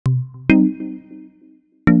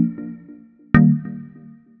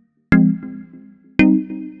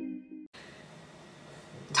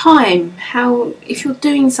time, how if you're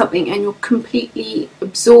doing something and you're completely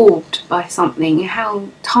absorbed by something, how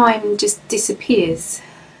time just disappears.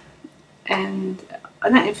 And I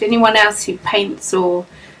don't know if anyone else who paints or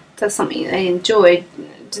does something they enjoy,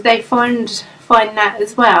 do they find that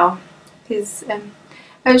as well? Because it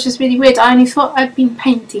was just really weird. I only thought I'd been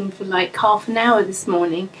painting for like half an hour this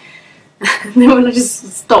morning, and then when I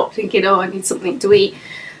just stopped thinking, oh, I need something to eat,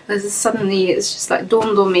 suddenly it's just like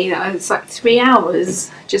dawned on me that it's like 3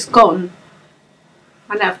 hours just gone.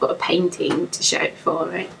 I know I've got a painting to show it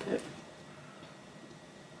for it, but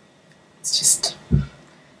it's just, I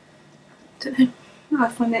don't know, I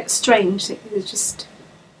find that strange that it's just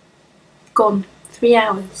gone. 3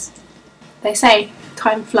 hours. They say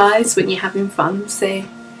time flies when you're having fun, so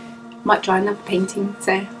might try another painting,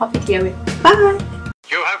 so I'll video it. Bye!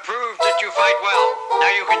 You have proved that you fight well.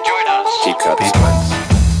 Now you can join us. Keep cups.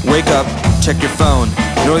 Wake up, check your phone.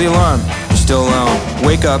 Ignore the alarm, you're still alone.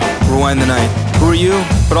 Wake up, rewind the night. Who are you?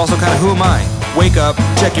 But also kinda who am I? Wake up,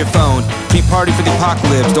 check your phone. Pre-party for the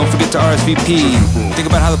apocalypse, don't forget to RSVP. Think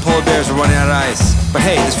about how the polar bears are running out of ice. But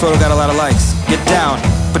hey, this photo got a lot of likes. Get down,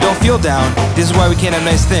 but don't feel down. This is why we can't have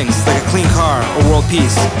nice things, like a clean car or world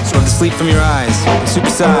peace. So have the sleep from your eyes, and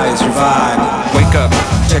supersize your vibe. Wake up,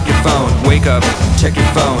 check your phone. Wake up, check your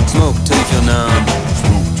phone. Smoke till you feel numb.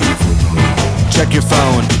 Check your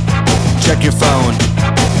phone. Check your phone.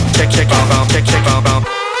 Check, check, check, check,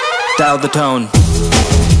 dial the tone.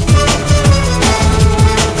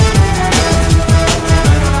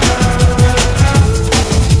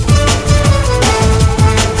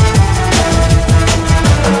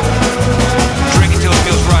 Drink until it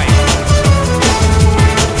feels right.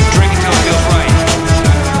 Drink until it feels right.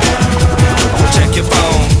 Check your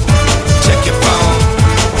phone. Check your phone.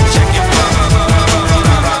 Check your phone.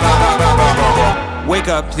 Wake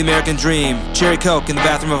up to the American dream. Cherry Coke in the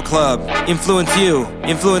bathroom of a club. Influence you,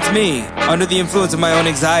 influence me. Under the influence of my own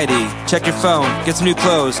anxiety. Check your phone, get some new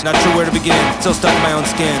clothes. Not sure where to begin, still stuck in my own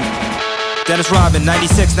skin. Dennis Rodman,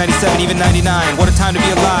 96, 97, even 99. What a time to be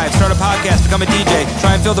alive. Start a podcast, become a DJ.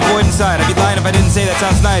 Try and fill the void inside. I'd be lying if I didn't say that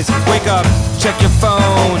sounds nice. Wake up, check your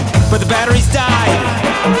phone. But the battery's died.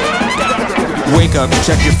 Wake up,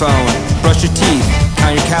 check your phone. Brush your teeth,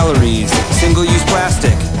 count your calories. Single-use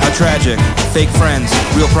plastic, how tragic. Fake friends,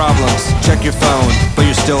 real problems. Check your phone, but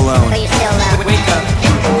you're still alone. Wake up.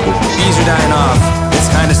 Bees are dying off. It's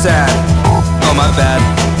kinda sad. Oh, my bad.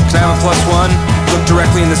 Can I have a +1? Look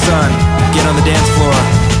directly in the sun. Get on the dance floor.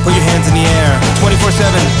 Put your hands in the air.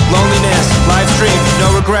 24/7. Loneliness. Live stream.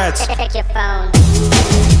 No regrets. Check your phone.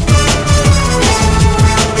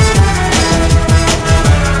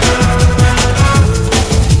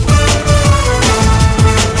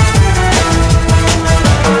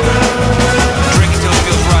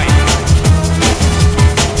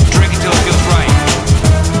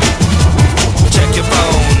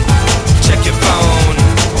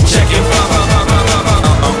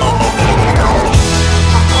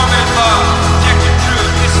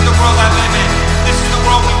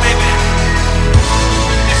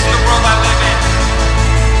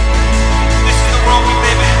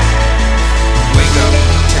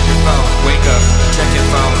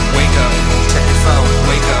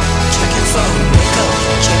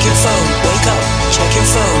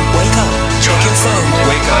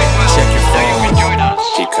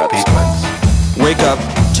 Wake up,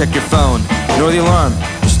 check your phone. Ignore the alarm,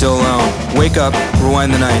 you're still alone. Wake up,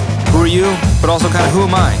 rewind the night. Who are you? But also kinda who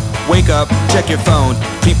am I? Wake up, check your phone.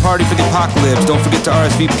 Pre-party for the apocalypse, don't forget to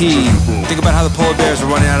RSVP. Think about how the polar bears are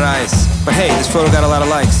running out of ice. But hey, this photo got a lot of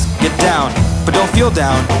likes. Get down, but don't feel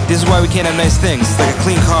down. This is why we can't have nice things, like a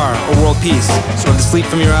clean car or world peace. So have the sleep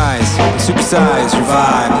from your eyes, and supersize your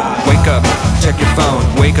vibe. Wake up, check your phone.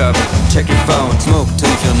 Wake up, check your phone. Smoke till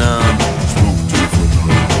you feel numb.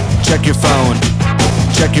 Check your phone.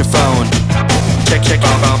 Check your phone. Check, check,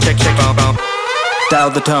 check, check, dial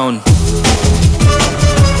the tone.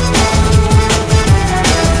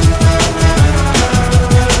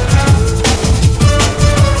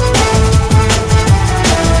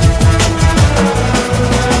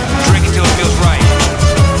 Drink until it feels right.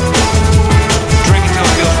 Drink until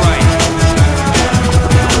it feels right.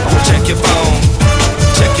 Check your phone.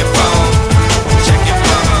 Check your phone. Check your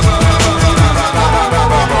phone.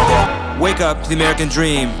 Wake up to the American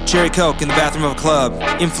dream. Cherry Coke in the bathroom of a club.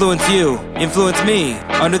 Influence you, influence me.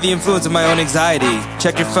 Under the influence of my own anxiety.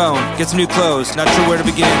 Check your phone, get some new clothes. Not sure where to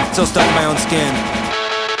begin, still stuck in my own skin.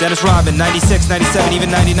 Dennis Rodman, 96, 97, even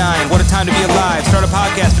 99. What a time to be alive. Start a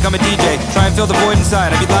podcast, become a DJ. Try and fill the void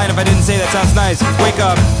inside. I'd be lying if I didn't say that sounds nice. Wake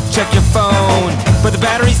up, check your phone. But the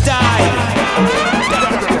battery's died.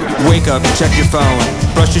 Wake up, check your phone.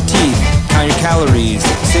 Brush your teeth, count your calories.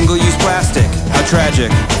 Single-use plastic, how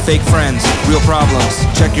tragic. Fake friends, real problems.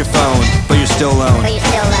 Check your phone, but you're still alone.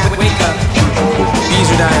 Wake up. Bees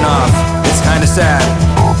are dying off, it's kinda sad.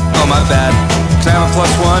 Oh, my bad. Can I have a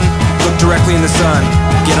 +1? Look directly in the sun.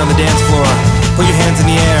 Get on the dance floor. Put your hands in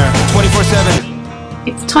the air. 24/7.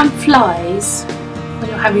 If time flies when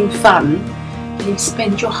you're having fun, and you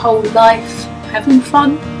spend your whole life having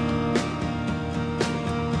fun,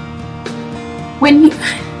 when you...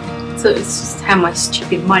 So it's just how my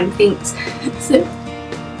stupid mind thinks. So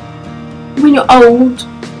when you're old,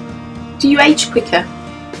 do you age quicker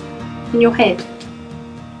in your head?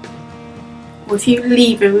 Or if you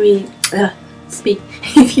leave a really...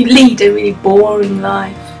 if you lead a really boring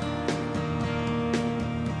life,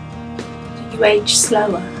 do you age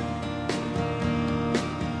slower?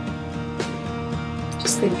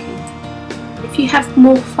 Just thinking. If you have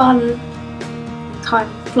more fun, time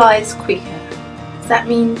flies quicker. Does that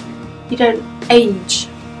mean you don't age?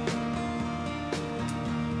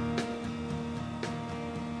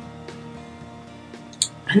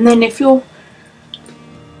 And then if you're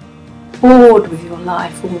bored with your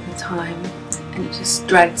life all the time and it just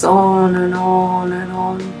drags on and on and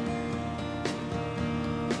on,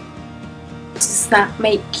 does that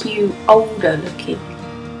make you older looking?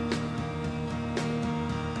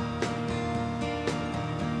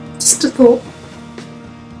 Just a thought.